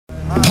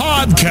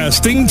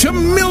Broadcasting to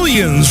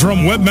millions from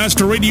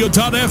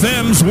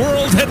WebmasterRadio.fm's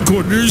world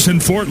headquarters in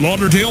Fort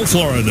Lauderdale,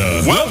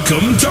 Florida.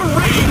 Welcome to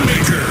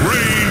Rainmaker.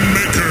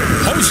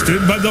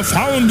 Hosted by the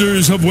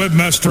founders of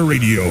Webmaster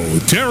Radio,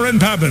 Darren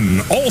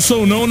Babin,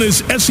 also known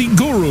as SE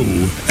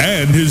Guru,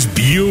 and his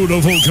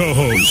beautiful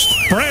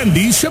co-host,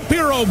 Brandy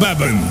Shapiro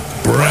Babin.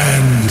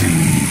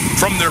 Brandy.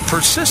 From their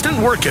persistent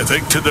work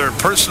ethic to their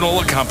personal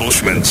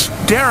accomplishments,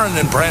 Darren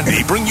and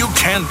Brandy bring you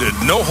candid,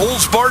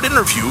 no-holds-barred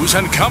interviews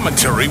and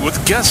commentary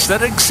with guests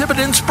that exhibit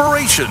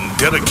inspiration,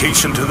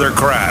 dedication to their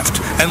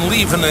craft, and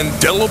leave an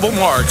indelible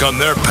mark on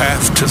their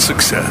path to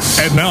success.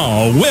 And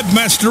now,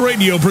 Webmaster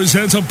Radio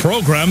presents a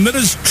program that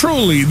is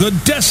truly the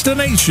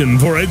destination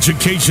for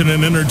education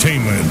and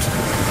entertainment.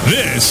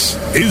 This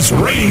is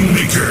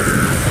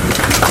Rainmaker.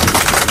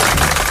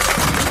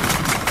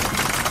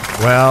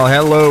 Well,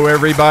 hello,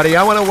 everybody.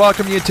 I want to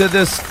welcome you to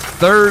this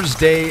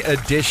Thursday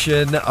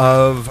edition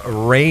of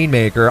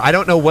Rainmaker. I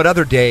don't know what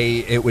other day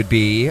it would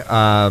be.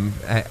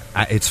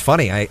 It's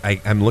funny.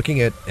 I'm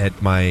looking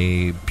at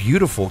my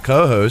beautiful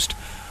co-host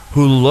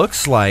who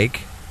looks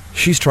like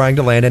she's trying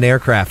to land an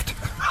aircraft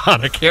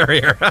on a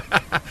carrier.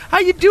 How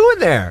you doing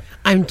there?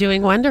 I'm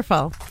doing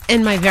wonderful.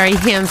 And my very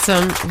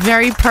handsome,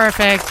 very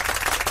perfect,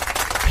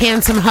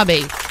 handsome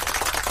hubby.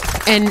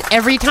 And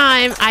every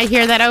time I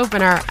hear that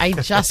opener, I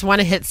just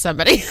want to hit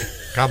somebody.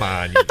 Come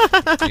on.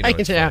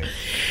 You know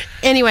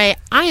Anyway,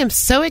 I am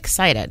so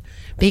excited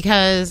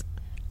because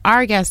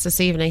our guest this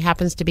evening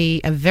happens to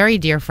be a very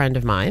dear friend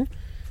of mine.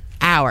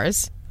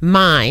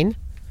 Mine.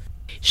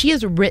 She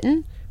has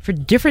written for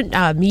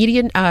different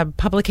media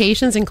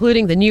publications,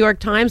 including the New York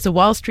Times, the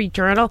Wall Street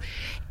Journal,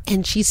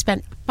 and she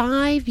spent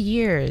 5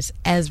 years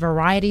as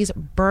Variety's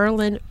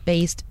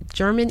Berlin-based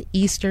German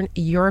Eastern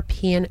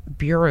European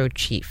bureau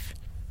chief.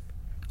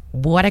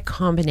 What a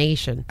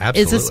combination.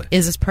 Absolutely.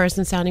 Is this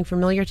person sounding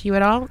familiar to you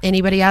at all?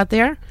 Anybody out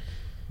there?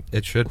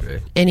 It should be.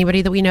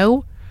 Anybody that we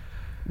know?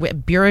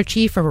 Bureau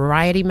chief for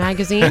Variety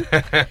magazine.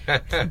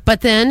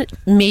 But then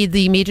made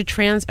the major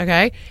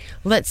okay.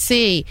 Let's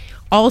see.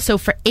 Also,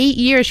 for 8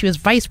 years, she was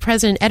vice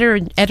president,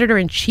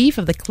 editor-in-chief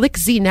of the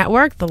ClickZ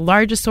Network, the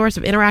largest source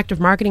of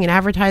interactive marketing and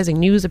advertising,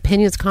 news,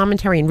 opinions,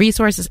 commentary, and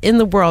resources in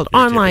the world,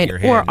 online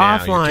or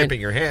offline. You're tipping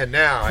your hand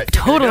now. I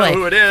totally. You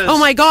know who it is. Oh,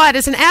 my God.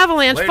 It's an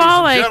avalanche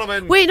falling. Ladies and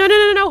gentlemen. Wait,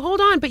 no.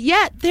 Hold on. But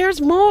yet, there's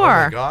more.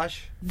 Oh, my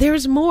gosh.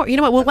 There's more. You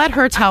know what? We'll let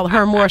her tell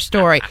her more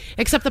story.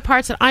 Except the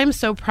parts that I'm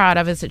so proud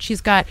of is that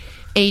she's got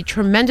a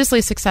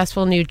tremendously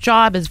successful new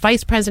job as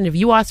vice president of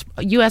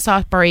U.S.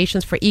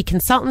 operations for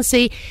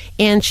eConsultancy,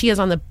 and she is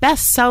on the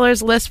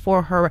bestsellers list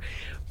for her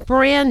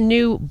brand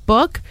new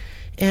book.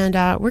 And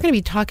we're going to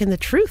be talking the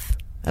truth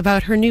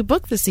about her new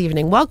book this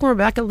evening. Welcome,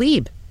 Rebecca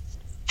Lieb.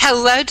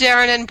 Hello,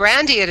 Darren and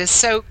Brandy. It is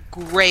so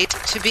great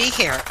to be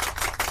here.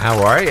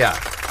 How are you?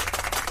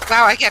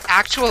 Wow, I get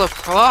actual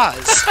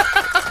applause.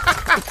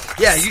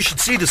 Yeah, you should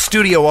see the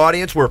studio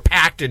audience. We're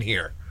packed in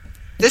here.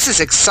 This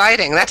is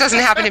exciting. That doesn't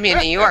happen to me in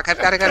New York. I've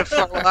got to go to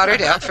Fort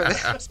Lauderdale for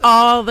this.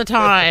 All the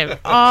time.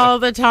 All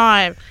the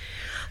time.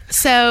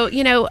 So,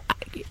 you know,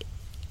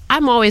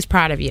 I'm always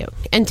proud of you.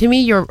 And to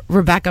me, you're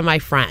Rebecca, my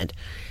friend.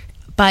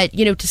 But,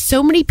 you know, to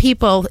so many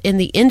people in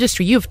the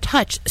industry, you've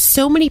touched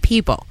so many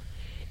people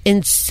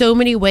in so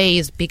many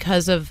ways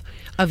because of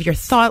your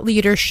thought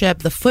leadership,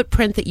 the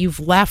footprint that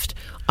you've left,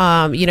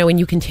 you know, and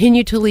you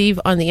continue to leave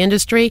on the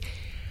industry.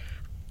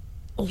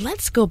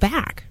 Let's go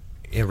back.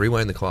 Yeah,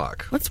 rewind the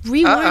clock. Let's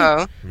rewind.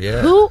 Uh-oh.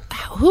 Yeah.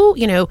 Who,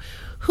 you know,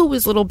 who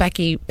was little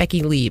Becky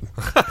Lieb?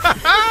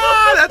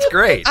 That's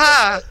great.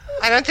 I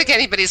don't think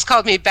anybody's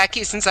called me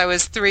Becky since I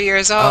was 3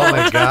 years old. Oh,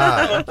 my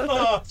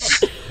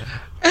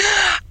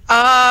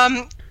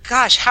God.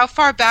 Gosh, how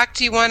far back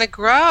do you want to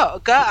go?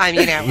 I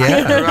mean, Yeah,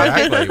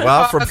 exactly.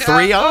 Well, from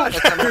 3 on.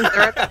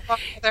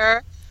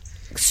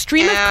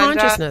 Stream of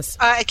consciousness.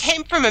 I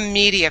came from a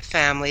media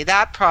family.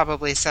 That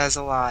probably says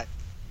a lot.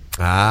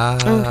 Ah.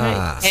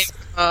 Okay.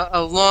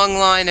 A long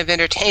line of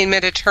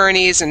entertainment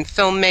attorneys and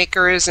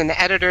filmmakers and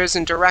editors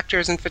and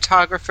directors and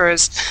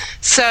photographers.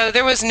 So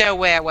there was no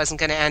way I wasn't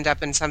going to end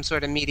up in some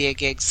sort of media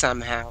gig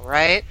somehow,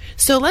 right?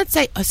 So let's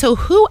say,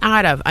 who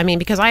out of, I mean,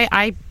 because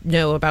I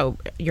know about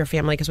your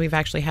family because we've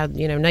actually had,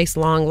 you know, nice,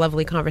 long,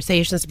 lovely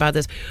conversations about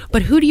this,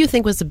 but who do you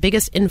think was the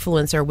biggest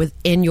influencer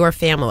within your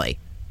family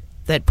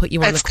that put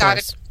you on the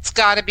course? It's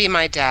got to be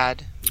my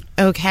dad.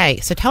 Okay,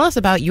 so tell us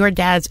about your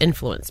dad's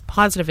influence,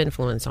 positive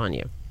influence on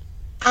you.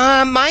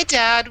 My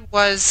dad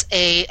was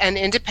an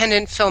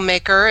independent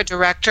filmmaker, a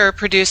director,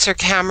 producer,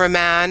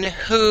 cameraman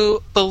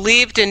who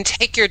believed in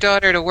take your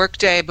daughter to work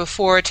day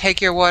before take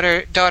your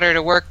daughter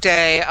to work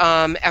day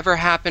ever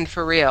happened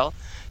for real.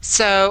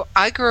 So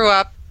I grew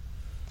up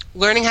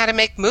learning how to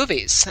make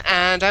movies,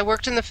 and I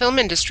worked in the film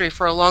industry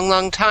for a long,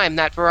 long time.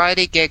 That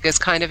Variety gig is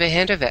kind of a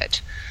hint of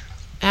it.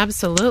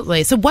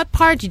 Absolutely. So what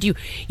part did you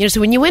know,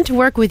 so when you went to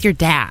work with your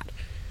dad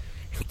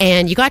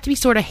and you got to be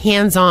sort of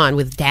hands-on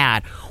with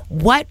Dad,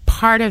 what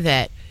part of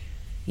it,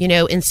 you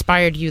know,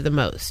 inspired you the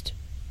most?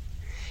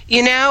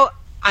 You know,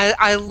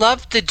 I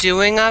loved the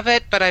doing of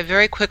it, but I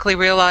very quickly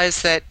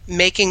realized that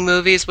making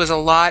movies was a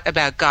lot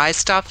about guy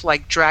stuff,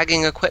 like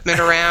dragging equipment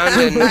around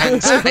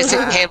and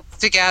splicing cables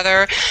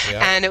together.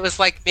 Yeah. And it was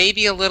like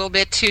maybe a little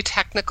bit too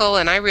technical,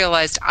 and I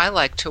realized I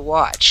like to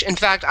watch. In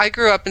fact, I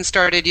grew up and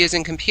started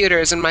using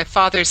computers, and my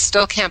father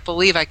still can't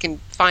believe I can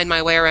find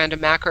my way around a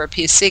Mac or a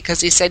PC,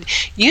 because he said,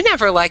 "You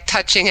never like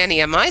touching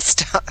any of my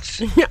stuff."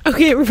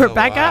 Okay,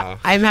 Rebecca, wow.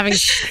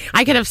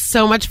 I could have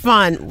so much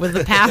fun with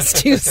the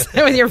past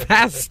with your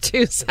past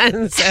two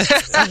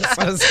sentences. I'm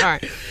so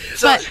sorry.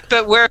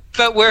 But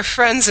we're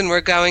friends, and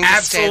we're going to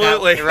absolutely stay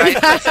that way, right?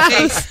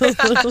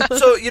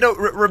 So,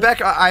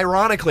 Rebecca,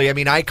 ironically, I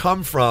mean, I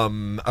come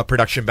from a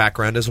production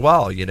background as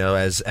well,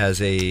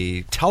 as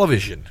a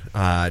television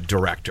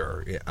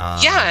director.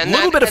 And a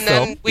little bit of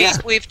film.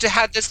 We've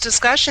had this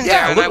discussion,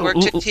 Darren. I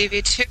worked at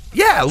TV too.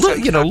 Yeah, a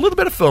little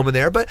bit of film in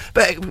there. But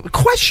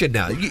question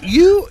now,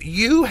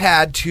 you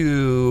had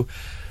to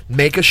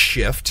make a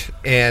shift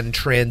and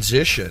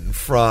transition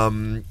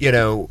from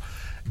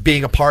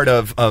being a part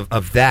of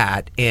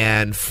that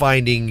and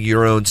finding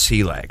your own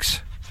sea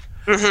legs.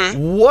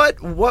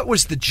 Mm-hmm. What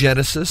was the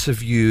genesis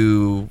of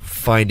you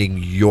finding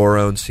your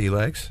own sea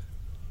legs?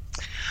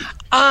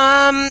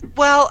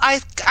 Well, I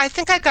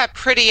think I got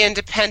pretty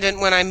independent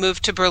when I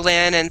moved to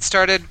Berlin and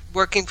started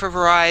working for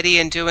Variety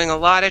and doing a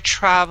lot of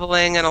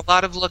traveling and a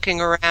lot of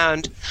looking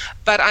around.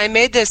 But I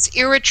made this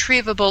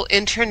irretrievable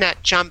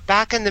internet jump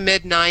back in the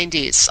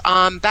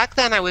mid-'90s. Back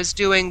then I was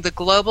doing the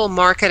global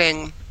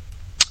marketing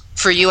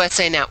for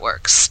USA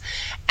Networks.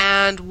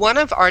 And one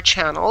of our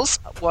channels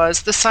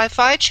was the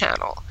Sci-Fi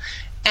Channel.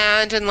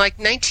 And in like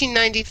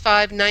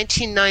 1995,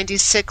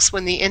 1996,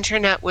 when the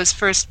internet was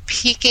first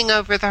peeking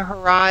over the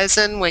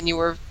horizon, when you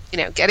were,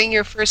 getting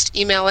your first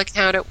email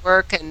account at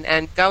work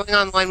and going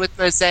online with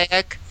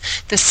Mosaic,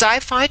 the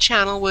Sci-Fi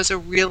Channel was a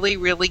really,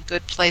 really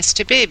good place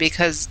to be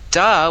because,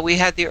 we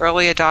had the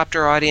early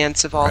adopter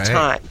audience of all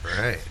time.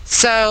 Right.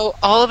 So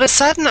all of a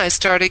sudden I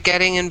started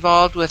getting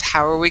involved with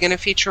how are we going to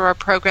feature our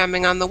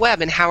programming on the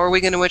web, and how are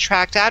we going to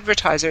attract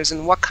advertisers,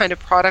 and what kind of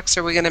products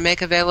are we going to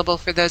make available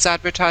for those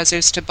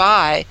advertisers to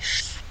buy.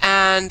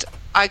 And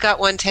I got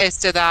one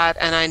taste of that,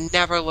 and I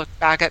never looked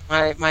back at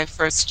my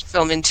first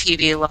film and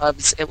TV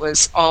loves. It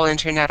was all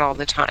internet all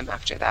the time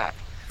after that.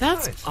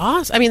 That's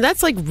awesome. I mean,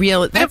 that's like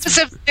real. It was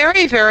a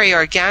very, very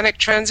organic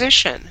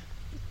transition.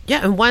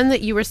 Yeah, and one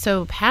that you were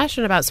so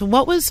passionate about. So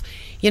what was,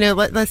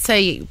 let's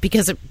say,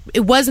 because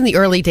it was in the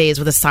early days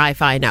with a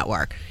Sci-Fi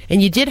Network,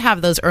 and you did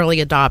have those early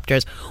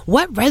adopters,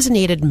 what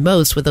resonated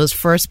most with those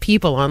first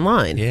people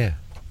online? Yeah.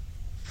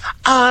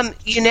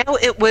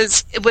 It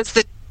was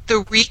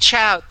the reach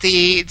out,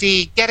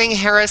 the getting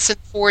Harrison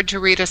Ford to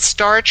read a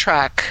Star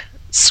Trek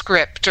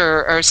script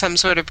or some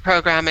sort of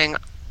programming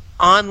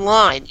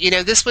online.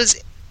 This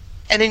was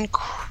an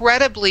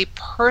incredibly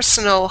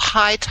personal,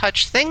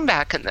 high-touch thing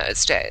back in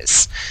those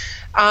days.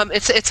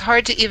 It's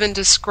hard to even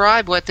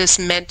describe what this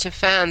meant to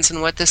fans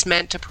and what this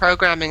meant to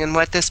programming and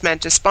what this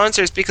meant to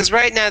sponsors, because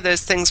right now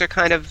those things are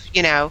kind of,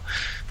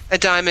 a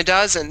dime a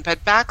dozen.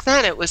 But back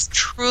then it was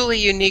truly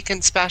unique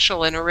and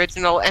special and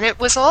original, and it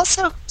was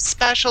also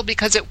special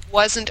because it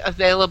wasn't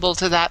available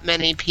to that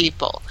many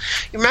people.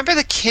 You remember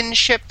the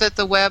kinship that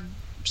the web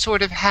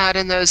sort of had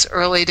in those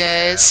early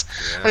days?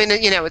 Yeah. I mean,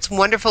 it's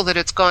wonderful that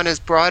it's gone as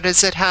broad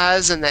as it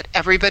has and that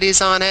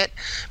everybody's on it,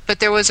 but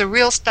there was a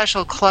real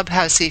special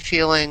clubhousey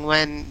feeling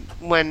when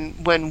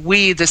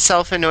we, the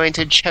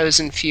self-anointed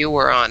chosen few,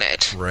 were on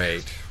it.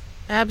 Right.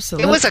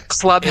 Absolutely. It was a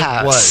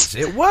clubhouse.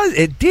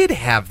 It did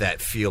have that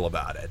feel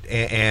about it,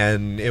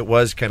 and it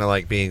was kind of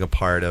like being a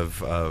part of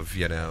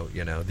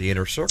the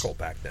inner circle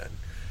back then.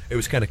 It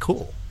was kind of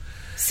cool.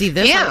 See,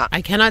 this, yeah.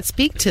 I cannot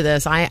speak to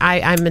this.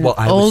 I'm an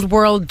old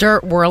world,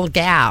 dirt world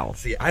gal.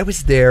 See, I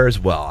was there as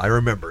well. I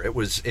remember it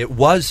was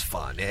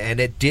fun, and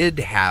it did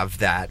have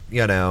that,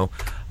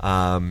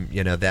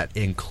 that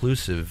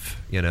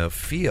inclusive,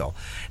 feel.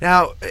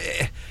 Now,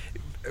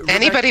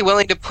 anybody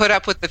willing to put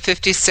up with the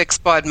 56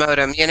 baud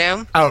modem,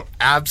 Oh,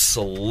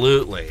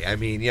 absolutely. I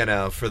mean,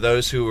 for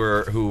those who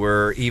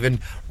were even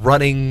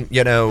running,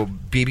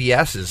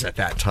 BBSs at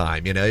that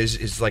time,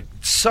 is like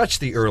such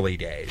the early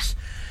days.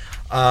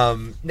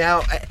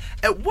 Now,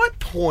 at what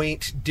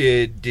point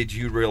did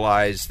you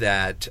realize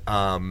that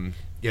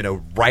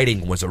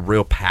writing was a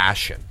real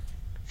passion?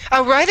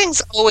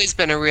 Writing's always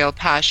been a real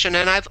passion,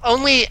 and I've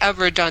only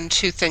ever done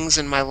two things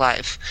in my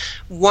life.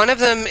 One of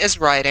them is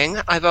writing.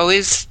 I've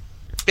always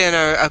been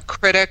a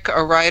critic,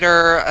 a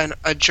writer,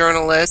 a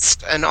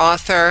journalist, an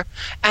author,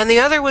 and the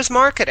other was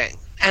marketing.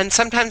 And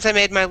sometimes I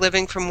made my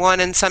living from one,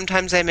 and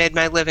sometimes I made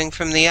my living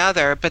from the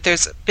other. But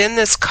there's been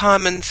this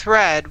common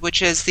thread,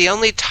 which is the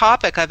only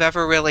topic I've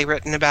ever really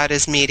written about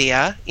is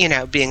media,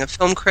 being a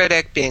film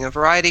critic, being a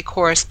Variety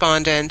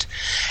correspondent.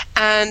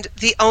 And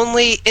the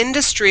only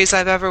industries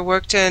I've ever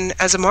worked in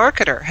as a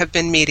marketer have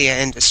been media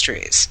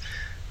industries.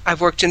 I've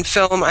worked in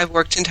film, I've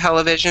worked in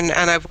television,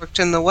 and I've worked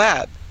in the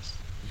web.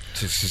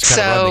 Just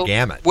kind of run the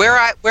gamut. Where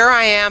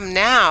I am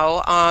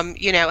now,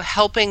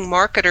 helping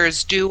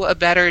marketers do a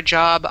better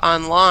job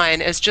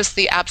online is just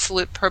the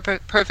absolute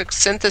perfect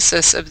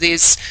synthesis of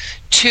these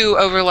two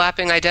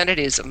overlapping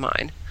identities of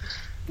mine.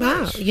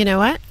 Wow, you know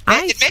what?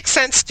 It makes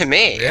sense to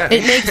me. Yeah.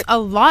 It makes a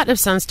lot of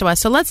sense to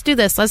us. So let's do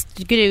this. Let's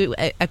do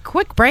a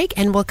quick break,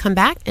 and we'll come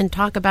back and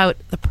talk about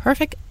the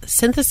perfect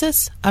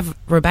synthesis of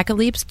Rebecca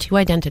Lieb's two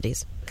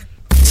identities.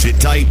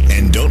 Sit tight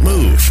and don't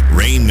move.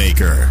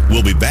 Rainmaker.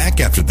 We'll be back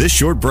after this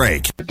short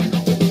break.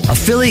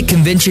 Affiliate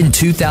Convention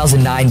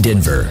 2009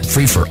 Denver.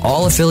 Free for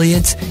all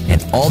affiliates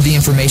and all the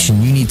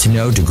information you need to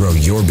know to grow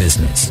your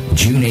business.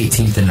 June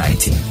 18th and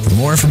 19th. For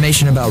more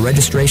information about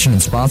registration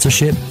and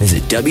sponsorship,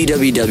 visit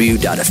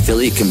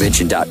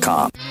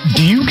www.affiliateconvention.com.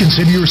 Do you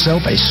consider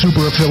yourself a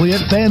super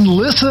affiliate? Then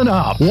listen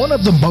up. One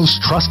of the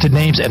most trusted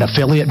names in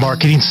affiliate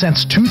marketing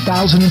since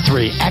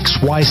 2003,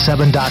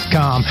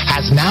 XY7.com,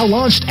 has now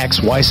launched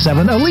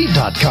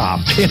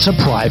XY7Elite.com. It's a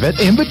private,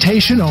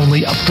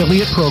 invitation-only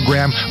affiliate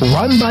program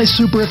run by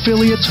super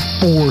affiliates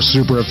for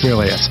super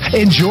affiliates.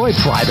 Enjoy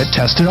private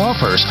tested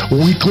offers,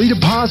 weekly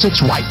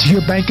deposits right to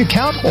your bank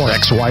account or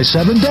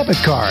XY7 debit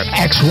card,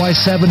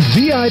 XY7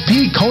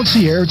 VIP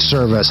concierge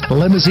service,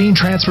 limousine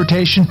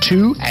transportation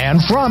to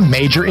and from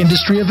major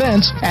industry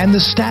events, and the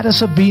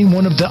status of being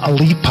one of the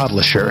elite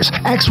publishers.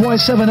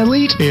 XY7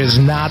 Elite is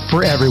not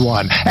for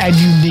everyone, and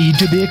you need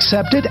to be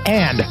accepted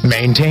and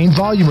maintain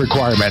volume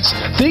requirements.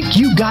 Think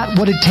you got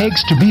what it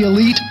takes to be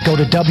elite? Go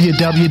to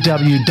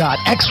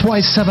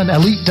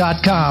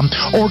www.xy7elite.com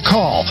or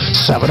call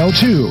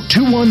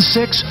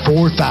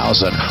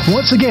 702-216-4000.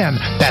 Once again,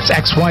 that's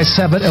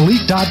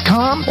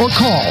xy7elite.com or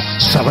call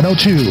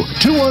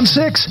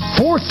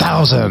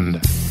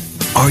 702-216-4000.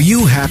 Are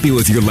you happy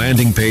with your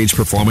landing page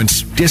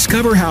performance?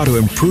 Discover how to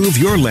improve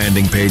your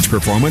landing page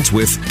performance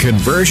with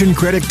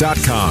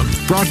ConversionCritic.com.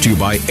 Brought to you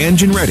by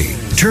Engine Ready.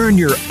 Turn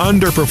your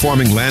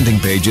underperforming landing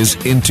pages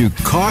into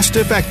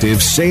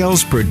cost-effective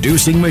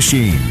sales-producing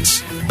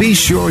machines. Be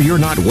sure you're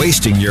not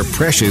wasting your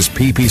precious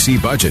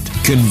PPC budget.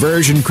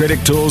 Conversion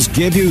Critic tools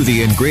give you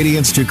the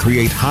ingredients to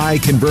create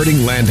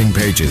high-converting landing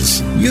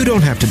pages. You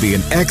don't have to be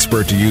an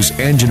expert to use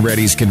Engine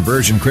Ready's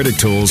Conversion Critic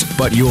tools,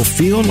 but you'll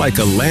feel like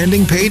a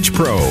landing page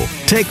pro.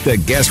 Take the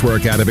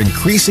guesswork out of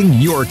increasing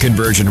your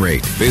conversion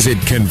rate. Visit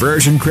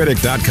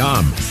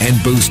ConversionCritic.com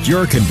and boost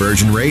your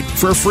conversion rate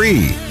for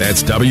free.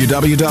 That's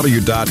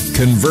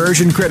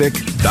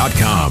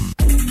www.ConversionCritic.com.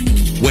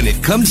 When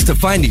it comes to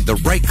finding the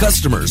right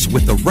customers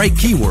with the right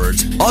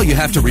keywords, all you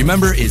have to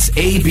remember is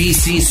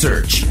ABC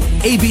Search.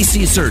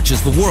 ABC Search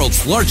is the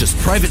world's largest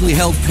privately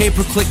held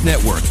pay-per-click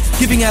network,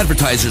 giving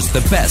advertisers the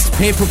best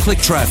pay-per-click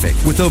traffic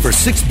with over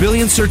 6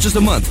 billion searches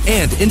a month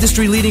and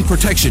industry-leading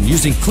protection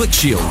using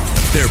ClickShield.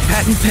 Their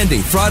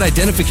patent-pending fraud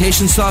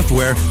identification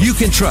software, you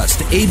can trust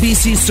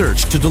ABC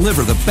Search to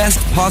deliver the best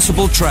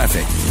possible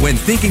traffic. When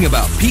thinking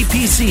about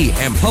PPC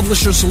and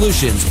publisher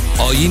solutions,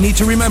 all you need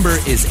to remember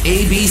is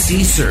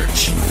ABC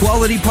Search.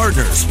 Quality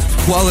partners,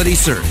 quality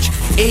search.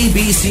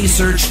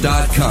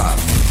 abcsearch.com.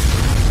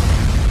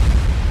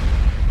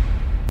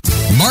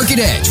 Market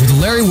Edge with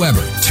Larry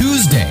Weber,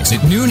 Tuesdays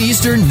at noon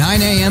Eastern,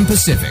 9 a.m.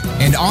 Pacific,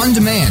 and on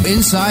demand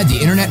inside the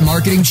Internet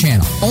Marketing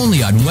Channel,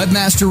 only on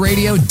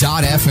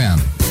webmasterradio.fm.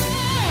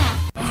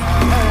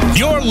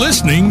 You're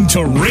listening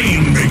to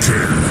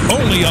Rainmaker,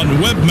 only on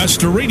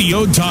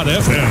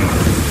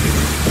webmasterradio.fm.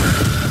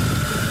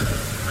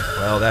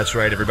 Well, that's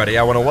right, everybody.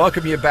 I want to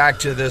welcome you back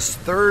to this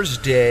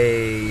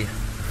Thursday,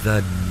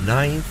 the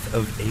 9th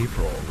of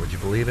April. Would you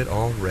believe it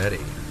already?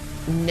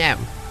 No,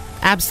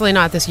 absolutely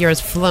not. This year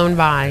has flown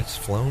by. It's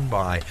flown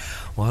by. I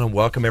want to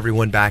welcome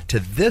everyone back to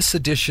this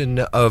edition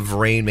of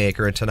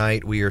Rainmaker. And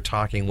tonight we are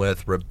talking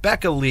with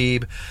Rebecca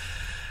Lieb.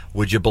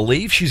 Would you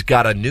believe she's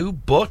got a new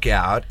book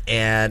out?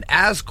 And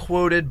as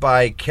quoted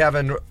by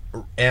Kevin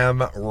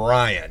M.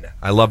 Ryan,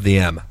 I love the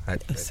M.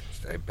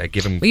 I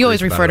give him. We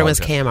always refer to him as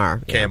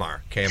KMR.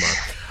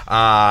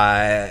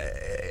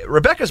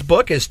 Rebecca's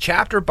book is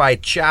chapter by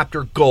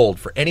chapter gold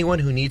for anyone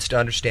who needs to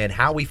understand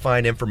how we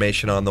find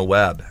information on the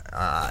web,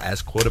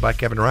 as quoted by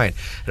Kevin Ryan.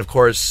 And of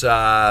course,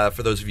 for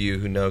those of you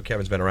who know,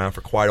 Kevin's been around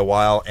for quite a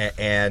while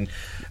and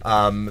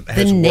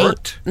has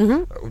worked,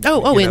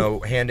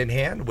 hand in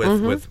hand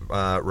with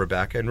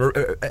Rebecca. And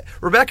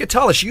Rebecca,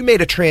 tell us, you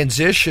made a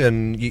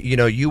transition.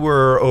 You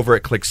were over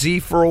at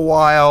ClickZ for a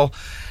while.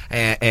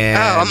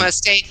 And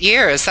almost 8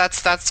 years.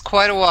 That's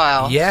quite a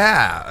while.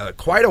 Yeah,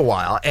 quite a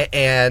while.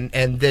 And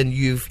then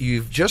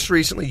you've just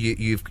recently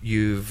you've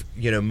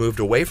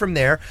moved away from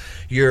there.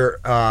 You're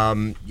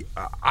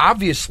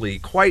obviously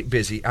quite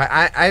busy.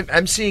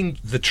 I'm seeing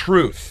the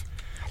truth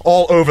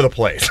all over the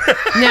place.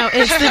 No,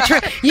 it's the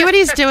truth. You know what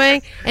he's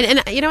doing,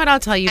 and you know what I'll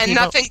tell you. And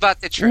people, nothing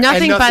but the truth.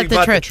 Nothing but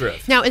the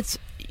truth. Now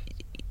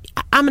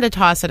I'm going to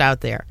toss it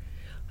out there.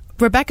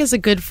 Rebecca's a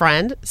good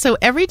friend, so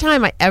every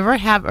time I ever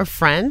have a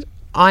friend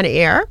on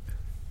air,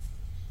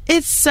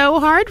 it's so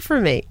hard for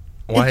me.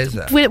 Why is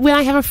that? When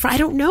I have a friend, I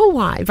don't know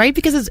why, right?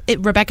 Because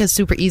Rebecca's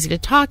super easy to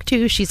talk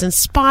to. She's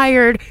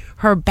inspired.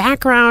 Her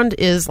background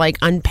is like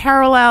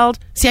unparalleled.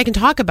 See, I can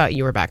talk about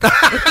you, Rebecca.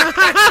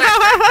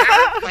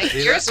 My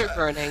ears are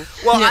burning.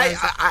 Well,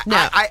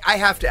 No. I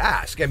have to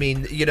ask. I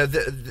mean,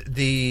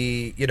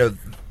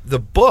 the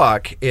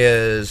book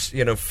is,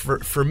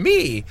 for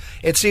me,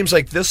 it seems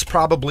like this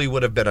probably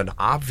would have been an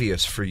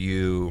obvious for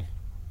you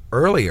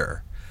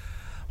earlier.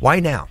 Why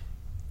now?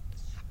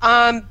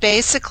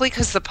 Basically,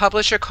 because the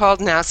publisher called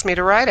and asked me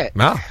to write it.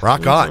 Wow,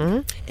 rock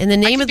on. And the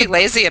name I of can the be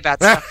lazy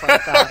about stuff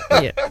like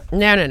that. Yeah.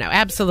 No,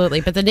 absolutely.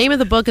 But the name of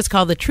the book is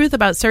called The Truth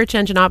About Search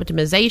Engine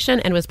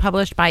Optimization and was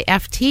published by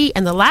FT.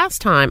 And the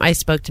last time I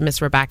spoke to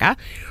Miss Rebecca,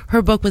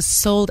 her book was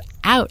sold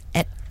out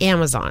at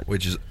Amazon.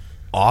 Which is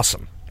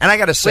awesome. And I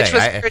got to say, Which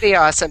was pretty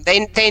awesome.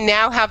 They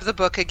now have the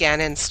book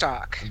again in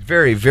stock.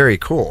 very, very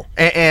cool.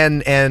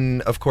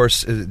 And of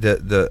course,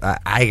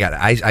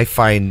 I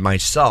find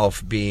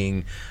myself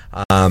being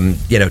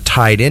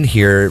tied in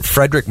here.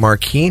 Frederick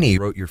Marchini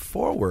wrote your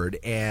foreword,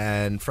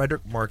 and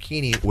Frederick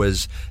Marchini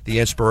was the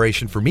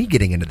inspiration for me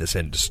getting into this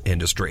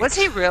industry. Was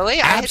he really?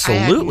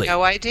 Absolutely. I had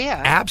no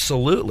idea.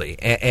 Absolutely.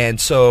 And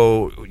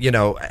so,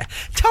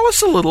 tell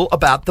us a little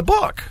about the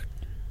book.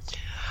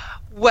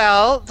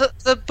 Well,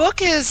 the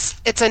book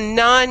it's a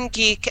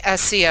non-geek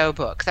SEO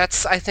book.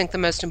 That's, I think, the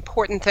most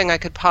important thing I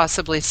could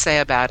possibly say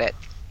about it.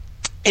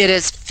 It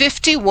is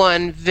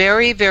 51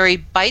 very, very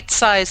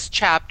bite-sized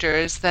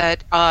chapters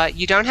that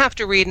you don't have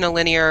to read in a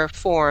linear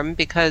form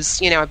because,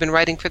 I've been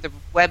writing for the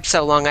web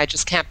so long I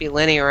just can't be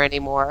linear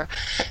anymore,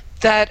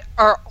 that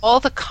are all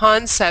the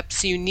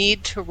concepts you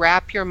need to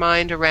wrap your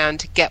mind around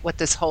to get what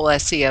this whole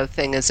SEO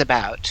thing is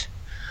about.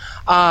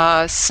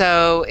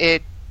 So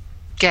it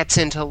gets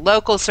into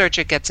local search,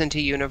 it gets into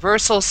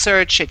universal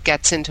search, it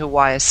gets into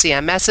why a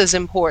CMS is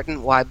important,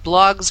 why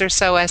blogs are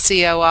so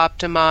SEO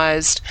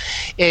optimized,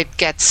 it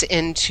gets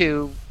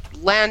into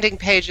landing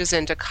pages,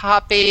 into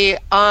copy,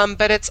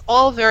 but it's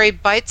all very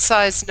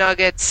bite-sized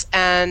nuggets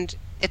and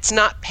it's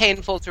not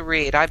painful to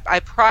read. I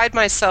pride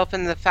myself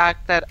in the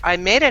fact that I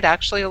made it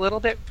actually a little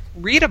bit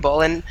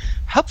readable and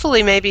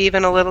hopefully maybe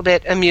even a little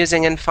bit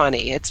amusing and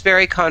funny. It's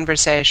very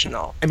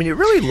conversational. I mean, it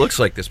really looks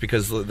like this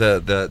because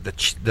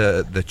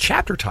the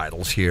chapter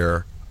titles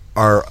here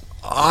are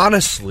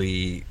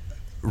honestly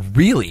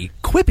really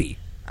quippy.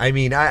 I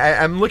mean,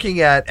 I'm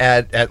looking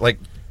at like,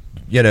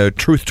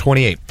 Truth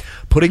 28,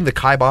 putting the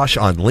kibosh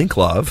on link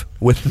love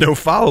with no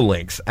follow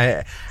links.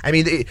 I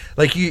mean,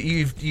 like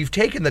you've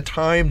taken the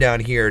time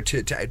down here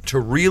to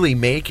really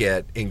make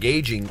it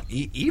engaging,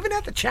 even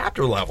at the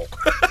chapter level.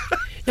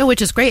 No,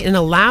 which is great, and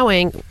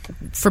allowing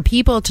for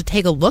people to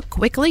take a look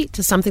quickly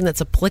to something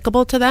that's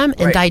applicable to them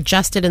and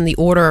digest it in the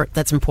order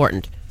that's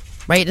important,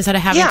 right? Instead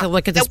of having to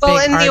look at this big,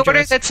 in the order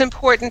arduous... that's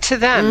important to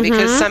them,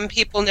 because some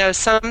people know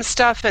some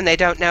stuff and they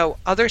don't know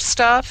other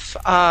stuff.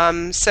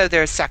 So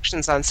there's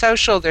sections on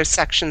social, there's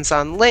sections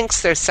on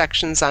links, there's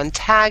sections on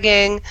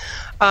tagging.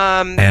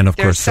 And, of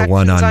course, the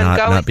one on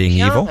not being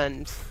evil.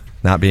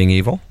 Not being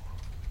evil.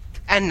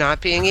 And not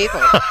being evil.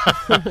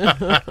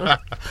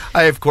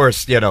 I, of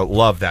course,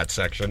 love that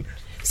section.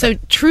 So,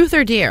 truth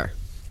or dare?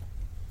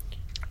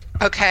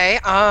 Okay,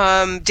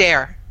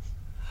 dare.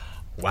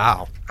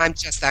 Wow. I'm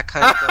just that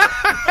kind of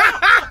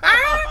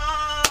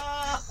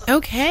girl.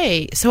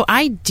 Okay, so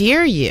I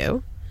dare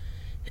you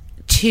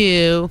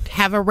to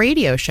have a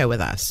radio show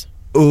with us.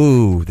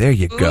 Ooh, there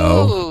you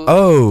go.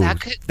 Ooh,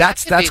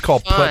 that's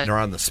called fun. putting her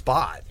on the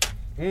spot.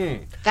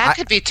 That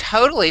could be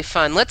totally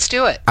fun. Let's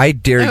do it. I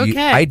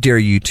dare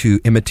you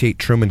to imitate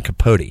Truman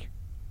Capote.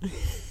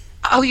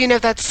 Oh,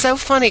 that's so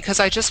funny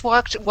because I just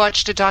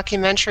watched a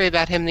documentary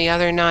about him the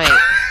other night.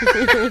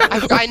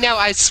 I know,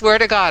 I swear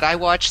to God, I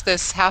watched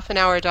this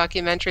half-an-hour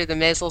documentary the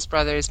Maisels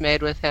brothers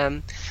made with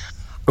him.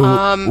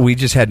 We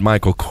just had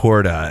Michael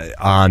Korda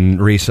on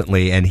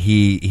recently, and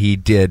he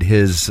did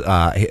his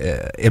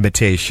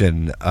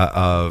imitation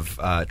of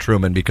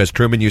Truman because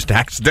Truman used to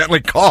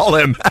accidentally call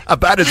him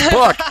about his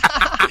book.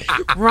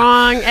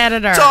 Wrong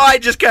editor. So I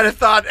just kind of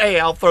thought, hey,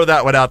 I'll throw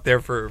that one out there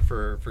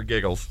for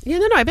giggles. Yeah,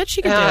 no, I bet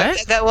she can do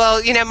it.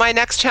 Well, my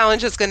next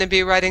challenge is going to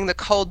be writing the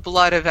cold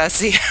blood of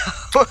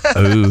SEO.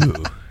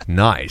 Ooh,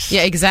 nice.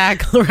 Yeah,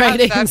 exactly. Right,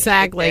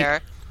 exactly.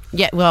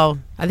 Yeah, well,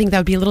 I think that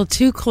would be a little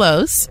too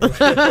close to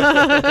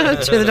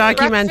the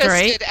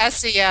documentary.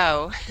 Breakfasted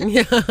SEO.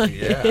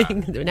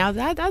 Yeah. Now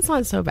that's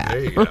not so bad.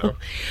 There you go.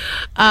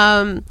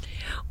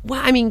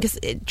 Well, I mean, because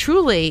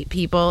truly,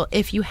 people,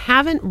 if you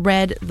haven't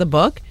read the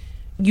book,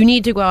 you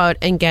need to go out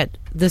and get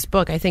this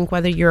book. I think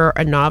whether you're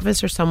a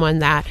novice or someone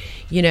that,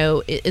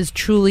 is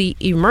truly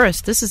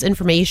immersed, this is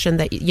information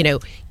that,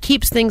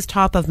 keeps things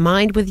top of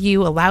mind with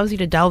you, allows you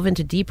to delve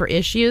into deeper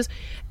issues.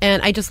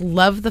 And I just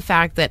love the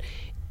fact that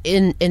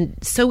in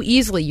so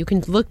easily you can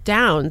look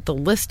down the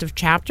list of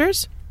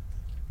chapters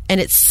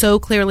and it's so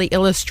clearly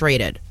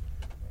illustrated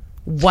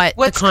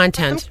the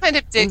content. I'm kind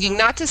of digging,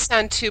 not to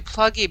sound too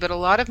pluggy, but a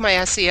lot of my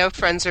SEO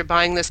friends are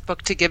buying this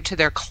book to give to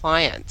their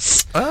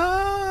clients.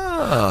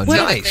 Oh, so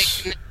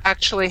nice. they can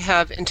actually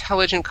have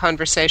intelligent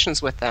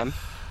conversations with them.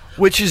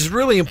 Which is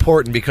really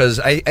important because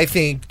I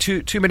think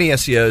too many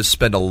SEOs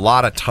spend a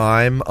lot of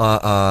time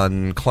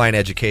on client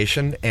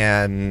education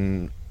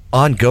and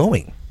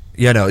ongoing.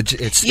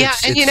 It's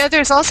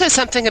there's also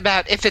something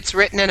about if it's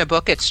written in a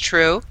book, it's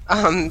true.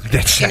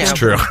 That's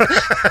true.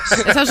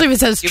 Especially if it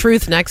says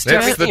truth next to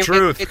it. That's the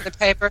truth. Read the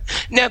paper.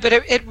 No, but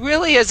it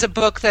really is a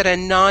book that a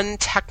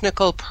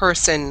non-technical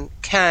person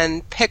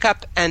can pick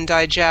up and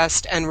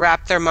digest and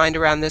wrap their mind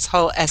around this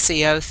whole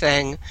SEO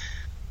thing,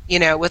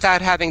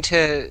 without having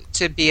to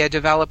be a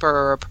developer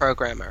or a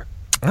programmer.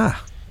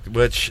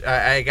 Which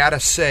I gotta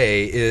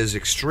say is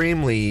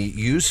extremely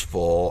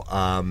useful,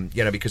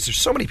 because there's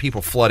so many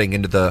people flooding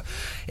into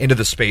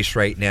the space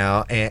right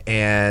now,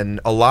 and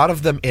a lot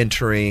of them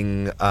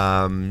entering,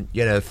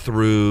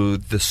 through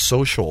the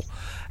social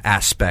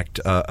aspect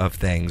of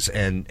things,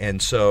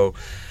 and so.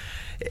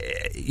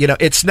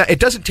 It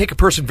doesn't take a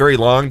person very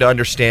long to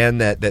understand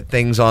that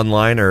things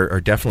online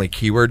are definitely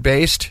keyword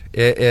based.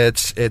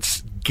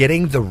 It's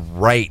getting the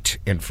right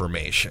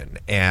information,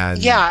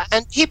 and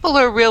people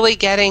are really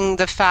getting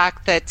the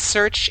fact that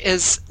search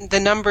is the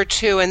number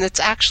 2, and it's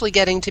actually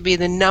getting to be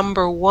the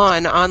number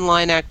 1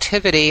 online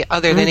activity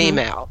other than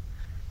email.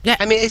 Yeah,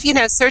 I mean,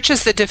 search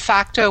is the de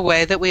facto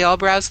way that we all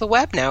browse the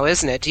web now,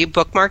 isn't it? Do you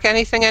bookmark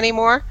anything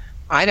anymore?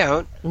 I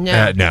don't.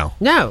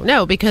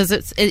 No, because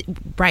it's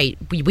right.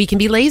 We can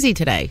be lazy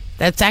today.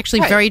 That's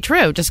actually very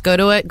true. Just go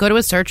to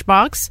a search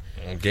box.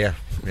 Yeah.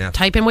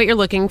 Type in what you're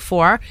looking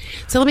for.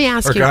 So let me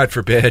ask you. Or God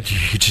forbid,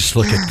 you just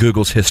look at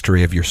Google's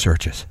history of your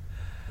searches.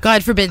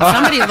 God forbid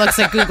somebody looks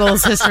at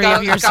Google's history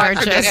of your God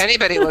searches. Forbid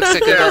anybody looks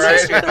at Google's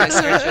history of my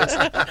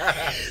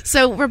searches.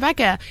 So,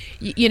 Rebecca,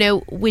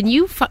 when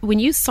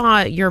you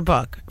saw your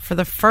book for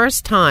the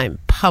first time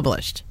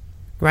published,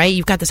 right?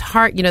 You've got this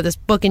this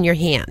book in your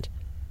hand.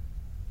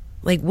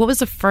 Like, what was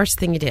the first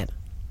thing you did?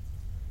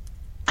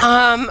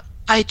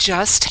 I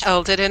just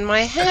held it in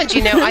my hand.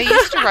 I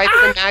used to write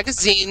for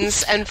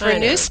magazines and for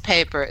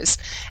newspapers,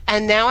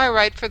 and now I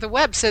write for the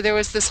web. So there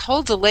was this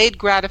whole delayed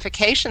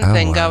gratification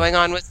thing going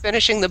on with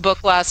finishing the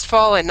book last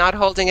fall and not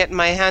holding it in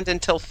my hand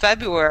until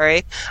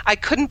February. I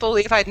couldn't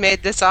believe I'd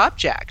made this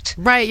object.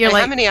 Right.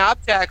 How many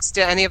objects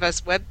do any of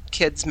us web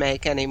kids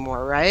make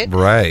anymore, right?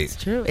 Right.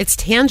 It's true. It's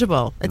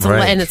tangible.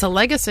 And it's a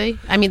legacy.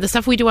 I mean, the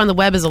stuff we do on the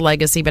web is a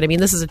legacy, but I mean,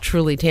 this is a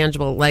truly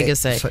tangible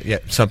legacy.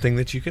 Something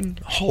that you can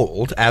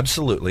hold,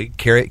 absolutely.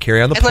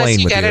 Carry on the plane with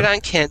you. Unless you get it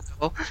on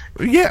Kindle.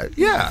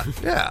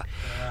 Yeah.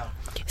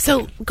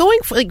 So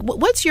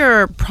what's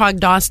your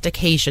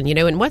prognostication,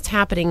 and what's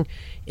happening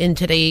in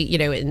today,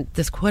 in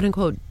this quote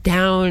unquote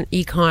down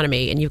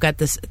economy, and you've got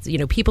this,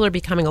 people are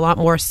becoming a lot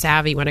more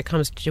savvy when it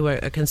comes to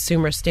a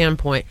consumer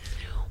standpoint.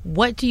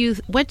 What do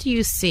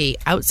you see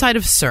outside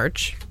of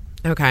search,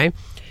 okay,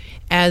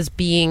 as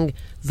being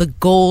the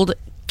gold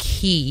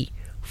key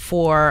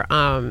for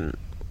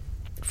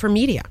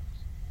media?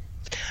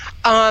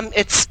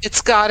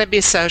 It's got to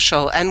be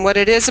social, and what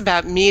it is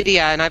about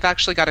media, and I've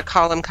actually got a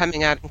column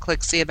coming out in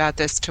ClickC about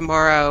this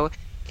tomorrow,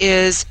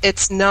 is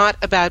it's not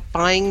about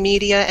buying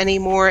media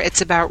anymore,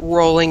 it's about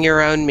rolling your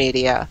own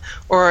media.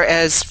 Or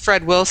as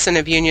Fred Wilson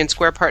of Union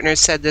Square Partners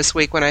said this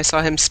week when I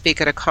saw him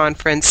speak at a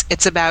conference,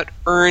 it's about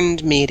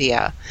earned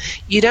media.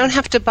 You don't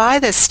have to buy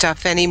this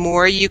stuff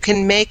anymore, you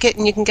can make it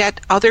and you can get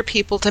other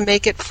people to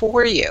make it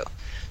for you.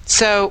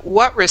 So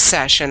what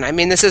recession? I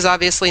mean, this is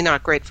obviously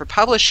not great for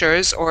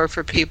publishers or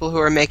for people who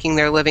are making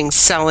their living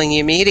selling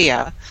you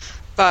media,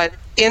 but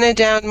in a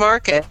down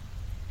market,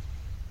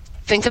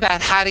 think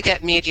about how to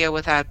get media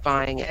without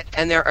buying it.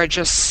 And there are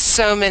just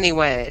so many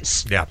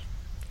ways. Yeah,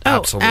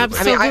 absolutely.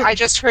 I mean, I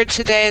just heard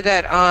today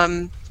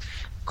that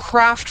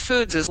Kraft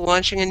Foods is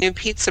launching a new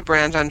pizza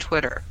brand on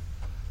Twitter.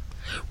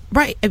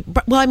 Right.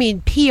 Well, I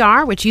mean,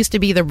 PR, which used to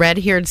be the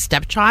red-haired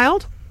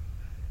stepchild.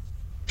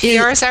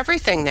 PR is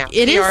everything now.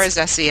 PR is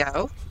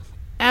SEO.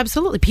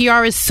 Absolutely.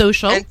 PR is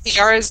social. And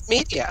PR is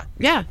media.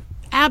 Yeah.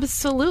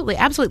 Absolutely.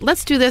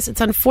 Let's do this.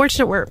 It's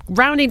unfortunate we're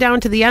rounding down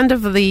to the end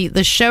of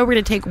the show. We're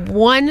going to take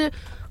one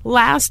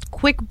last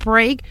quick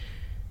break.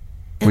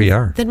 We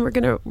are. Then we're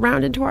going to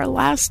round into our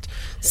last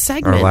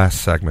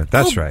segment.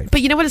 That's right.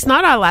 But you know what? It's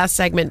not our last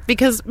segment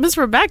because Miss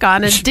Rebecca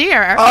on a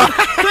deer.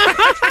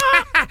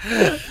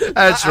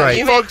 That's right.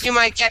 You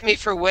might get me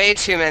for way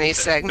too many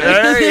segments.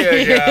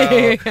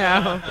 There you go.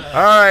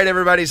 All right,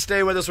 everybody,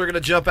 stay with us. We're going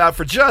to jump out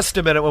for just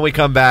a minute. When we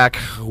come back,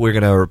 we're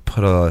going to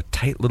put a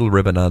tight little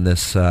ribbon on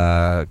this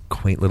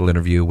quaint little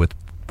interview with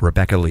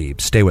Rebecca Lieb.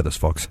 Stay with us,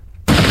 folks.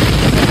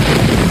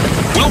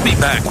 We'll be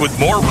back with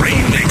more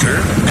Rainmaker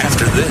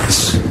after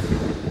this.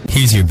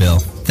 Here's your bill.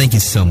 Thank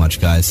you so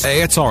much, guys.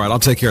 Hey, it's all right. I'll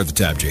take care of the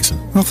tab, Jason.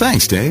 Well,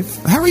 thanks, Dave.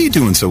 How are you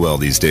doing so well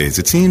these days?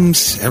 It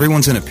seems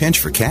everyone's in a pinch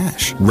for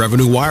cash.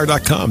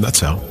 RevenueWire.com, that's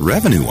how.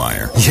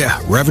 RevenueWire? Yeah,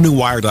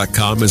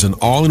 RevenueWire.com is an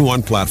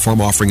all-in-one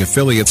platform offering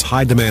affiliates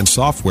high-demand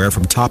software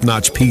from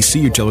top-notch PC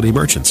utility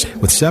merchants.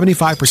 With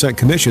 75%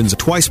 commissions,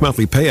 twice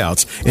monthly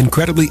payouts,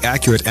 incredibly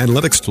accurate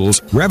analytics tools,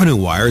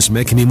 RevenueWire is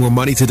making me more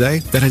money today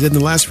than I did in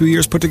the last few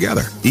years put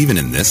together. Even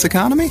in this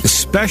economy?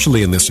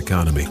 Especially in this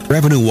economy.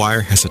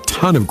 RevenueWire has a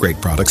ton of great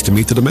products to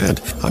meet the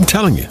demand. I'm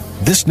telling you,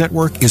 this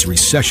network is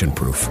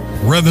recession-proof.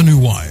 Revenue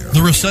Wire,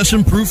 the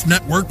recession-proof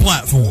network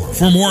platform.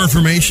 For more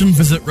information,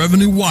 visit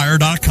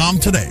RevenueWire.com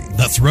today.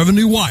 That's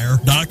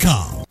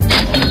RevenueWire.com.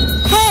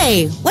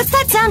 Hey, what's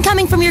that sound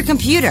coming from your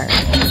computer?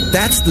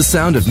 That's the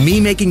sound of me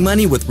making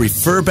money with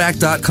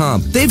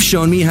Referback.com. They've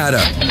shown me how to...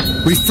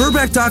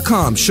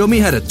 Referback.com showed me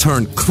how to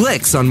turn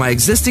clicks on my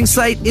existing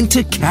site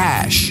into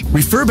cash.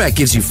 Referback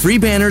gives you free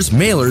banners,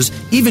 mailers,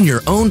 even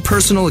your own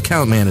personal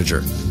account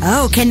manager.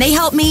 Oh, can they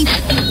help me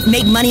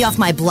make money off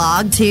my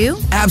blog, too?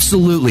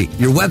 Absolutely.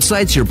 Your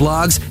websites, your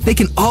blogs, they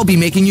can all be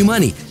making you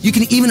money. You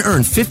can even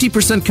earn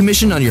 50%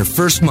 commission on your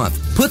first month.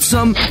 Put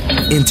some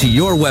into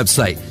your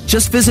website.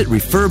 Just visit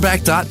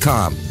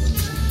Referback.com.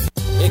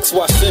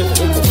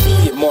 XY7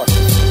 affiliate market.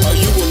 Are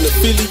you an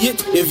affiliate?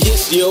 If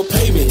yes, you'll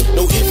pay me.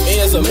 No ifs,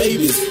 ands, or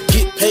maybes.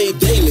 Get paid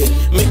daily.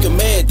 Make a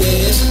mad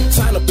dash.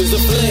 Sign up as a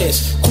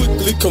flash.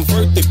 Quickly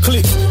convert the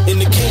clicks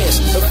into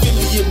cash.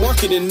 Affiliate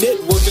marketing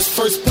network is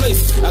first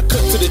place. I cut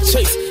to the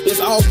chase.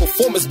 It's all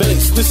performance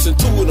based. Listen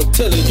to what I'm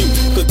telling you,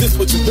 cause this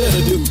what you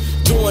better do.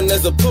 Join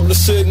as a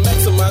publisher and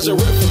maximize your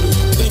revenue.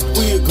 Think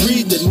we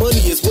agreed that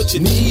money is what you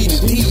need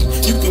indeed.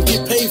 You can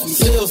get paid from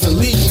sales and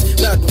leads.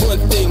 Not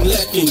one thing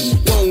lacking.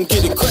 Don't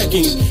get it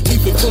cracking.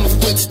 Even comes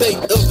with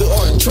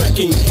state-of-the-art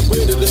tracking.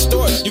 Ready to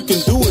start? You can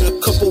do it a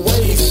couple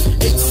ways.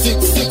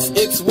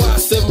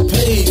 866-XY7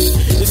 pays.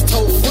 It's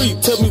toll free.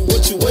 Tell me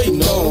what you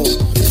waiting on.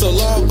 So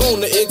log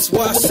on to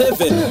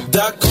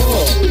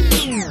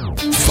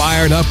XY7.com.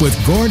 Fired Up with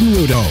Gordon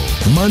Rudo.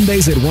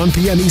 Mondays at 1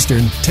 p.m.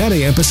 Eastern, 10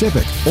 a.m.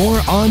 Pacific.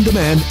 Or on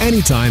demand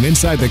anytime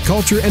inside the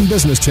Culture and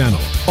Business Channel.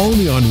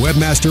 Only on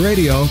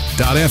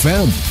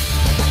WebmasterRadio.fm.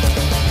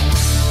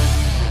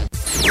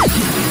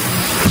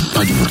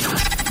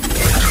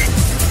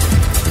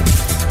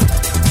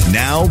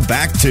 Now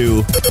back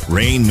to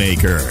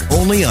Rainmaker,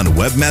 only on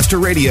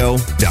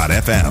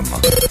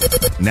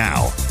WebmasterRadio.fm.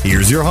 Now,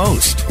 here's your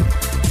host.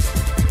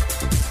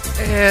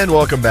 And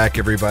welcome back,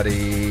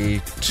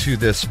 everybody, to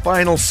this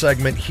final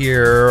segment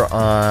here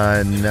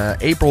on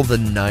April the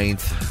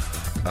 9th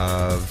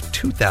of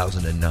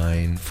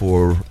 2009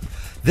 for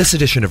this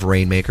edition of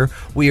Rainmaker.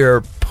 We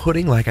are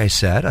putting, like I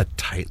said, a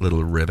tight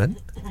little ribbon.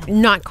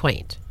 Not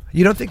quaint.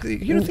 You don't think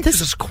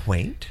this is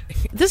quaint?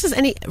 This is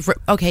any...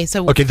 Okay,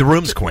 so... Okay, the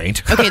room's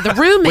quaint. Okay, the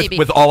room may be...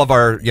 With all of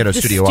our, studio audience.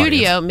 The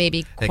studio may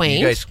be quaint.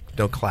 You guys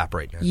don't clap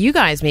right now. You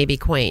guys may be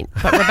quaint.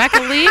 But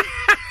Rebecca Lee,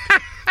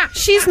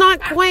 she's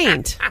not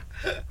quaint.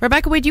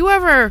 Rebecca, would you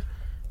ever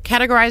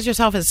categorize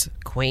yourself as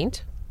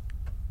quaint?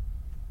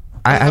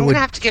 I'm going to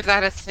have to give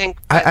that a think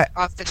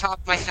off the top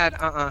of my head.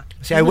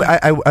 See,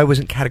 I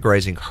wasn't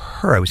categorizing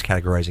her. I was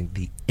categorizing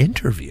the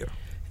interview.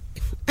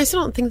 I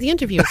still don't think the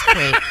interview is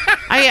quaint.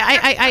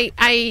 I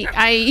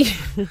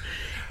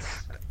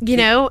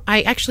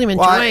actually am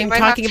enjoying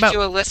talking about.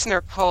 Do a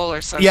listener poll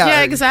or something.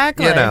 Yeah,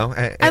 exactly.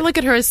 I look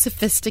at her as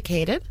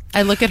sophisticated.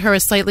 I look at her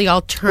as slightly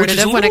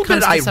alternative when it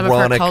comes to some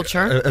of her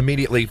culture.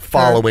 Immediately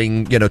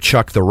following,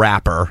 Chuck the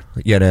Rapper.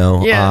 With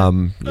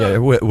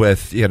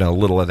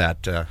little of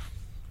that.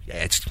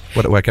 It's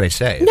what can I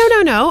say?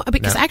 No.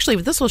 Because actually,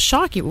 this will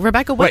shock you,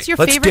 Rebecca. What's your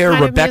favorite kind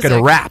of music? Let's dare Rebecca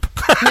to rap.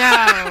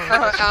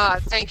 No.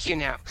 Thank you.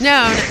 No.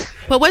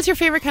 But what's your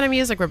favorite kind of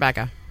music,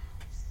 Rebecca?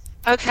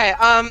 Okay.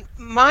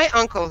 My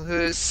uncle,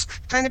 who's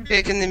kind of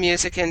big in the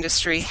music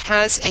industry,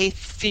 has a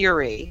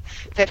theory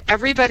that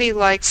everybody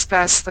likes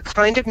best the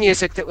kind of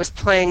music that was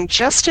playing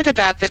just at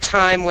about the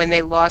time when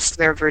they lost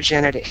their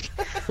virginity.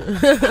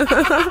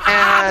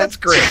 That's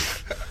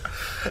great.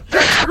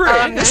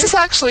 This is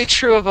actually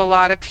true of a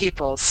lot of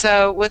people.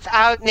 So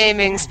without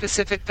naming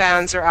specific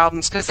bands or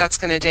albums, because that's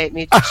going to date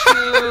me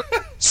too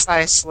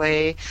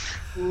precisely,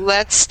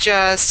 let's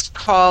just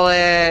call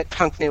it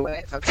punk new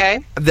wave, okay?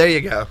 There you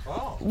go.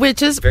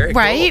 Which is very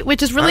right, cool.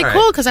 Which is really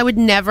cool, because I would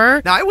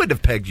never... Now, I wouldn't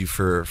have pegged you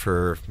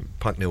for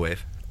punk new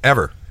wave,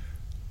 ever.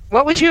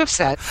 What would you have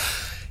said?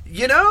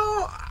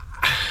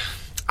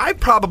 I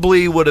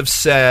probably would have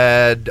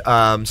said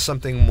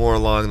something more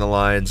along the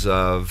lines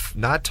of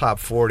not top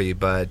 40,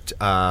 but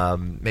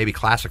maybe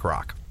classic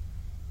rock.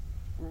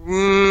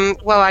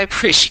 Well, I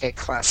appreciate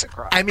classic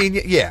rock. I mean,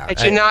 yeah. I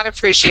do not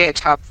appreciate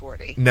top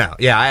 40. No,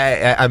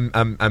 yeah,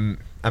 I'm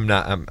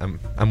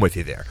with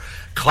you there.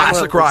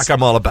 Classic rock,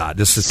 I'm all about.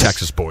 This is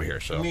Texas boy here,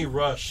 so. You mean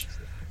Rush?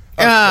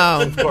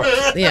 Oh, of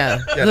course. Yeah.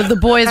 The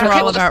boys were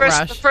all about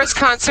Rush. The first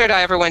concert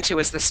I ever went to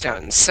was the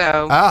Stones,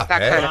 so that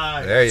kind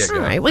of... There you go.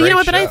 All right. Well, you know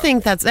what? But I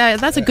think that's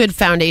a good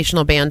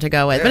foundational band to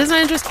go with. Yeah. But isn't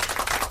it interesting?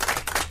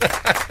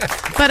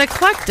 But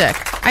eclectic.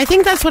 I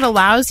think that's what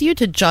allows you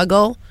to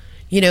juggle,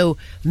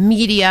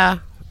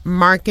 media,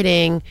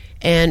 marketing,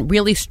 and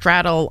really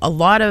straddle a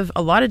lot of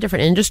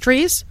different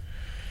industries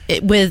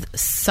with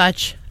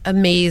such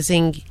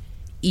amazing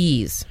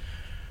ease.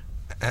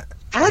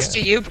 As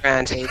do you,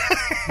 Brandy.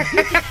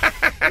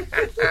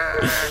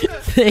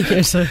 Thank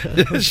you.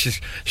 she's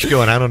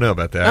going, I don't know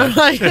about that.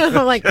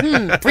 I'm like,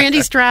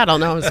 Brandy Straddle.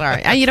 No, I'm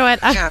sorry. You know what?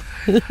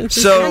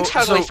 So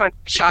totally fun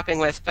shopping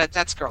with, but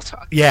that's girl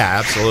talk. Yeah,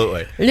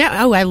 absolutely.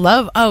 Yeah. Oh, I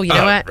love. Oh, you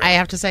know what? Right. I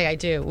have to say, I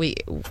do. We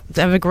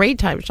have a great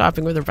time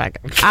shopping with Rebecca.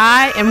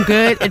 I am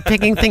good at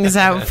picking things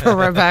out for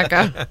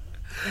Rebecca.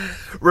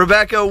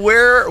 Rebecca,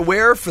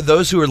 where for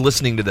those who are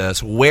listening to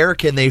this, where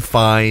can they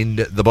find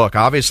the book?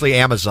 Obviously,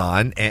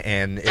 Amazon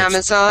and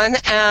Amazon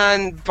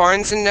and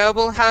Barnes and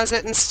Noble has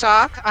it in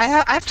stock. I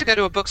have to go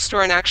to a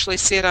bookstore and actually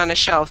see it on a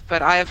shelf,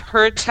 but I have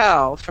heard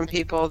tell from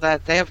people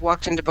that they have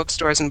walked into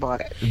bookstores and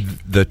bought it.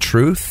 The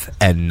Truth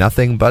and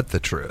Nothing But the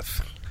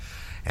Truth.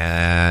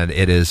 And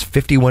it is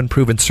 51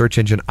 proven search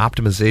engine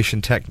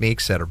optimization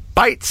techniques that are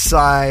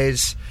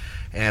bite-size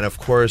and, of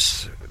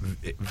course,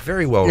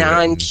 very well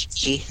written.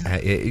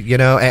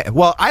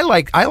 Well, I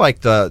like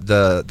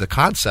the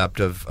concept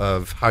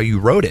of how you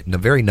wrote it in a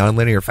very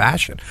nonlinear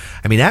fashion.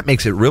 I mean, that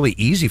makes it really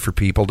easy for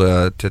people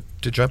to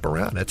jump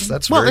around.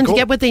 That's well, very and cool.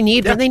 to get what they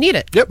need when they need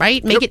it. Yep.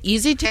 Right? Make it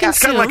easy to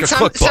consume. Kind of like a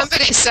cookbook.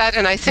 Somebody said,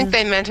 and I think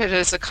they meant it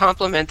as a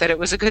compliment, that it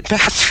was a good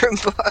bathroom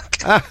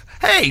book.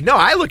 Hey, no,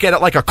 I look at it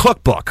like a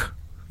cookbook.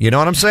 You know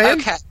what I'm saying?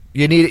 Okay.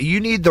 You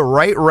need the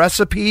right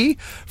recipe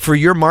for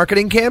your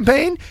marketing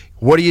campaign.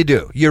 What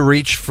do? You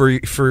reach for your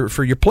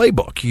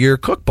playbook, your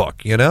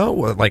cookbook. You know,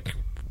 like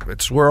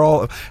that's where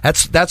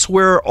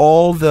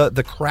all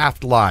the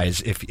craft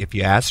lies. If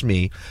you ask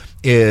me,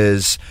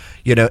 is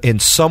in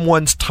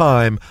someone's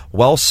time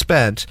well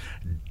spent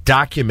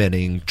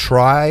documenting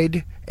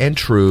tried and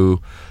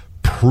true,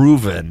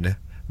 proven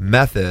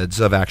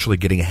methods of actually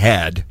getting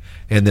ahead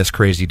in this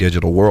crazy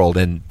digital world,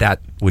 and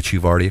that which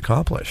you've already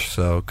accomplished.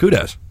 So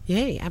kudos.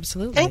 Yay,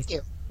 absolutely. Thank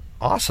you.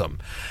 Awesome.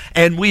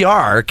 And we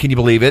are, can you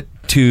believe it,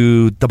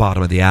 to the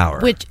bottom of the hour.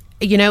 Which,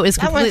 is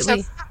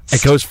completely...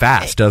 It goes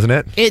fast, doesn't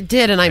it? It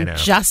did, and I'm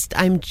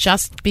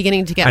just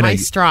beginning to get my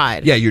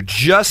stride. Yeah, you're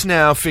just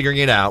now figuring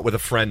it out with a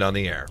friend on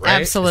the air,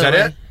 right? Absolutely. Is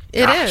that it?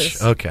 It is.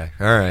 Okay.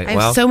 All right. I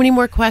have so many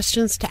more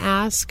questions to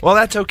ask. Well,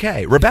 that's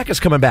okay. Rebecca's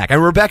coming back.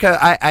 And Rebecca,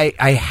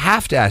 I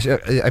have to ask,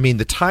 I mean,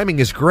 the timing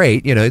is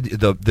great.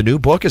 The new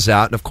book is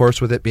out, and of course,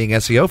 with it being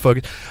SEO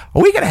focused,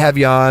 we got to have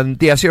you on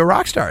the SEO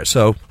Rockstars.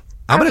 So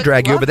I'm going to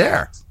drag you over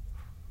there.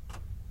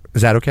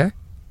 Is that okay?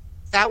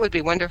 That would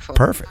be wonderful.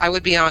 Perfect. I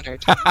would be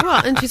honored.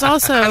 Well, and she's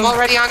also... I'm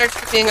already honored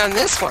for being on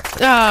this one.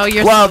 Oh,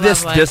 you're well, so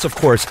this lovely. of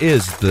course,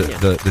 is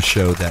the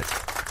show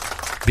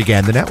that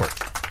began the network.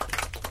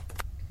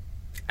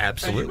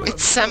 Absolutely.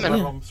 It's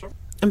seminal.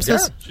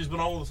 She's been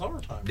all the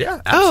summertime. Yeah,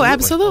 absolutely. Oh,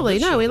 absolutely.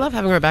 No, we love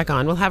having Rebecca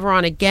on. We'll have her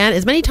on again.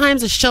 As many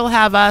times as she'll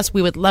have us,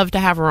 we would love to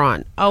have her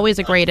on. Always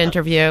a great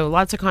interview.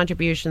 Lots of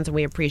contributions, and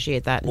we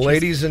appreciate that. And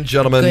ladies and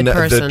gentlemen,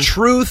 the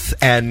truth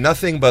and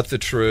nothing but the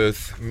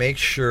truth. Make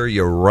sure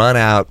you run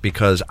out,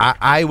 because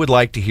I would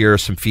like to hear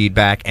some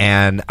feedback,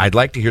 and I'd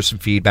like to hear some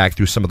feedback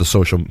through some of the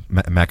social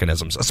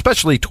mechanisms,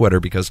 especially Twitter,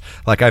 because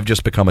I've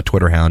just become a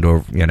Twitter hound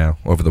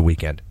over the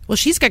weekend. Well,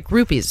 she's got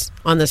groupies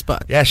on this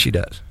book. Yeah, she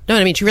does. No,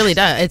 I mean, she really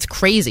does. It's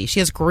crazy. She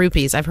has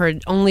groupies. I've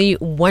heard only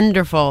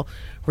wonderful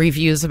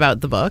reviews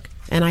about the book,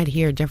 and I'd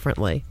hear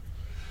differently.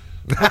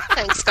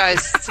 Thanks,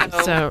 guys.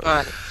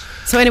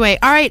 So anyway,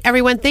 all right,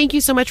 everyone, thank you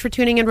so much for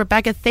tuning in.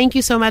 Rebecca, thank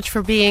you so much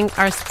for being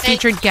our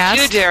featured guest.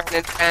 Thank you, Darren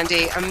and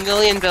Brandy. A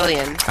million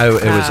billion. It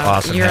was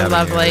awesome. You're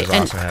lovely.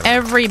 And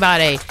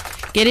everybody,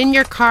 get in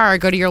your car,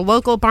 go to your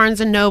local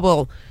Barnes &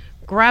 Noble,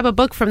 grab a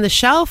book from the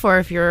shelf, or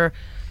if you're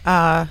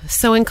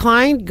so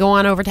inclined, go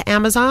on over to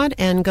Amazon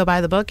and go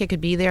buy the book. It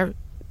could be there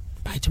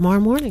by tomorrow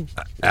morning.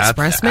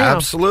 Express mail.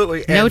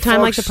 Absolutely. No and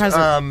time folks, like the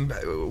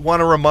present. Want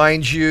to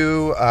remind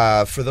you,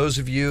 for those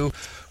of you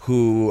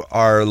who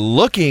are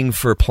looking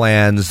for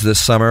plans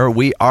this summer,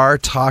 we are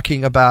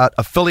talking about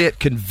Affiliate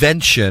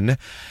Convention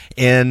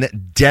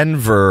in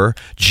Denver,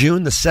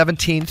 June the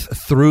 17th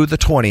through the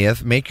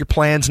 20th. Make your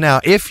plans now.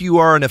 If you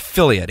are an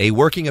affiliate, a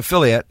working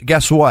affiliate,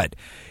 guess what?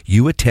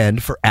 You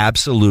attend for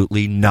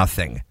absolutely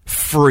nothing.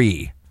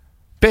 Free.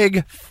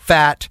 Big,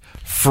 fat,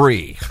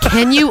 free.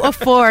 Can you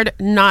afford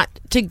not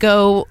to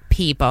go,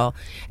 people?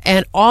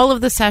 And all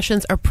of the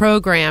sessions are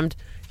programmed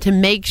to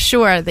make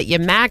sure that you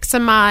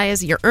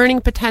maximize your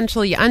earning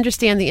potential, you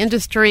understand the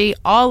industry,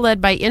 all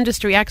led by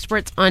industry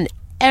experts on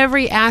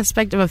every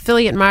aspect of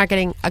affiliate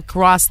marketing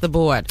across the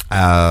board.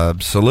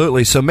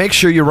 Absolutely. So make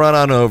sure you run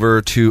on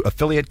over to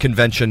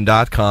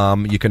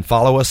affiliateconvention.com. You can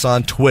follow us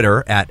on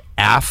Twitter at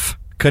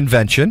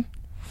AFConvention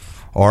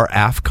or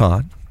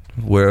AFCon.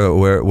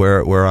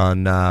 We're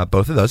on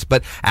both of those,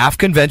 but AF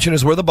Convention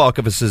is where the bulk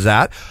of us is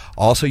at.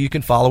 Also, you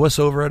can follow us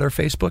over at our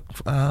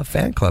Facebook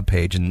fan club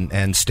page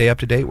and stay up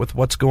to date with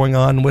what's going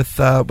on with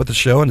the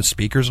show and the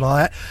speakers and all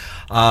that.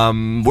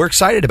 We're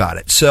excited about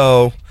it,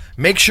 so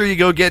make sure you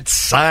go get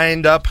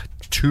signed up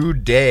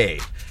today.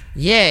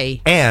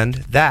 Yay! And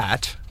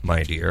that,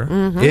 my dear,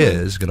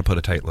 is going to put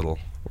a tight little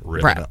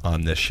ribbon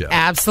on this show.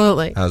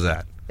 Absolutely. How's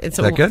that? It's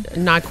Is that good?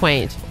 Not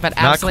quaint, but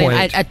Not absolutely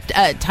quaint.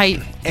 a tight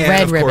And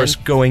red of ribbon. course,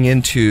 going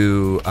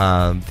into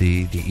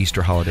the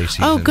Easter holiday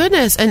season. Oh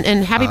goodness! And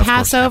happy Of course,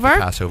 Passover,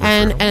 happy Passover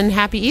and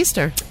happy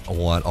Easter. I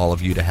want all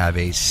of you to have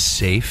a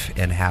safe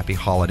and happy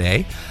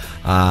holiday.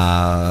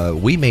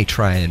 We may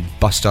try and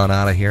bust on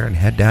out of here and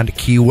head down to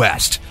Key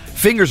West.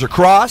 Fingers are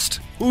crossed.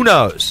 Who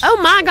knows?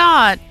 Oh my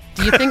God!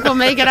 Do you think we'll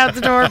make it out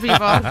the door, people?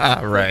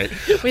 Right.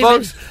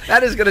 Folks,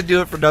 that is going to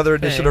do it for another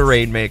edition of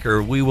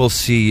Rainmaker. We will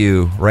see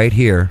you right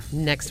here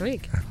next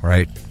week.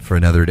 Right, for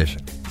another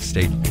edition.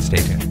 Stay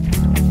tuned.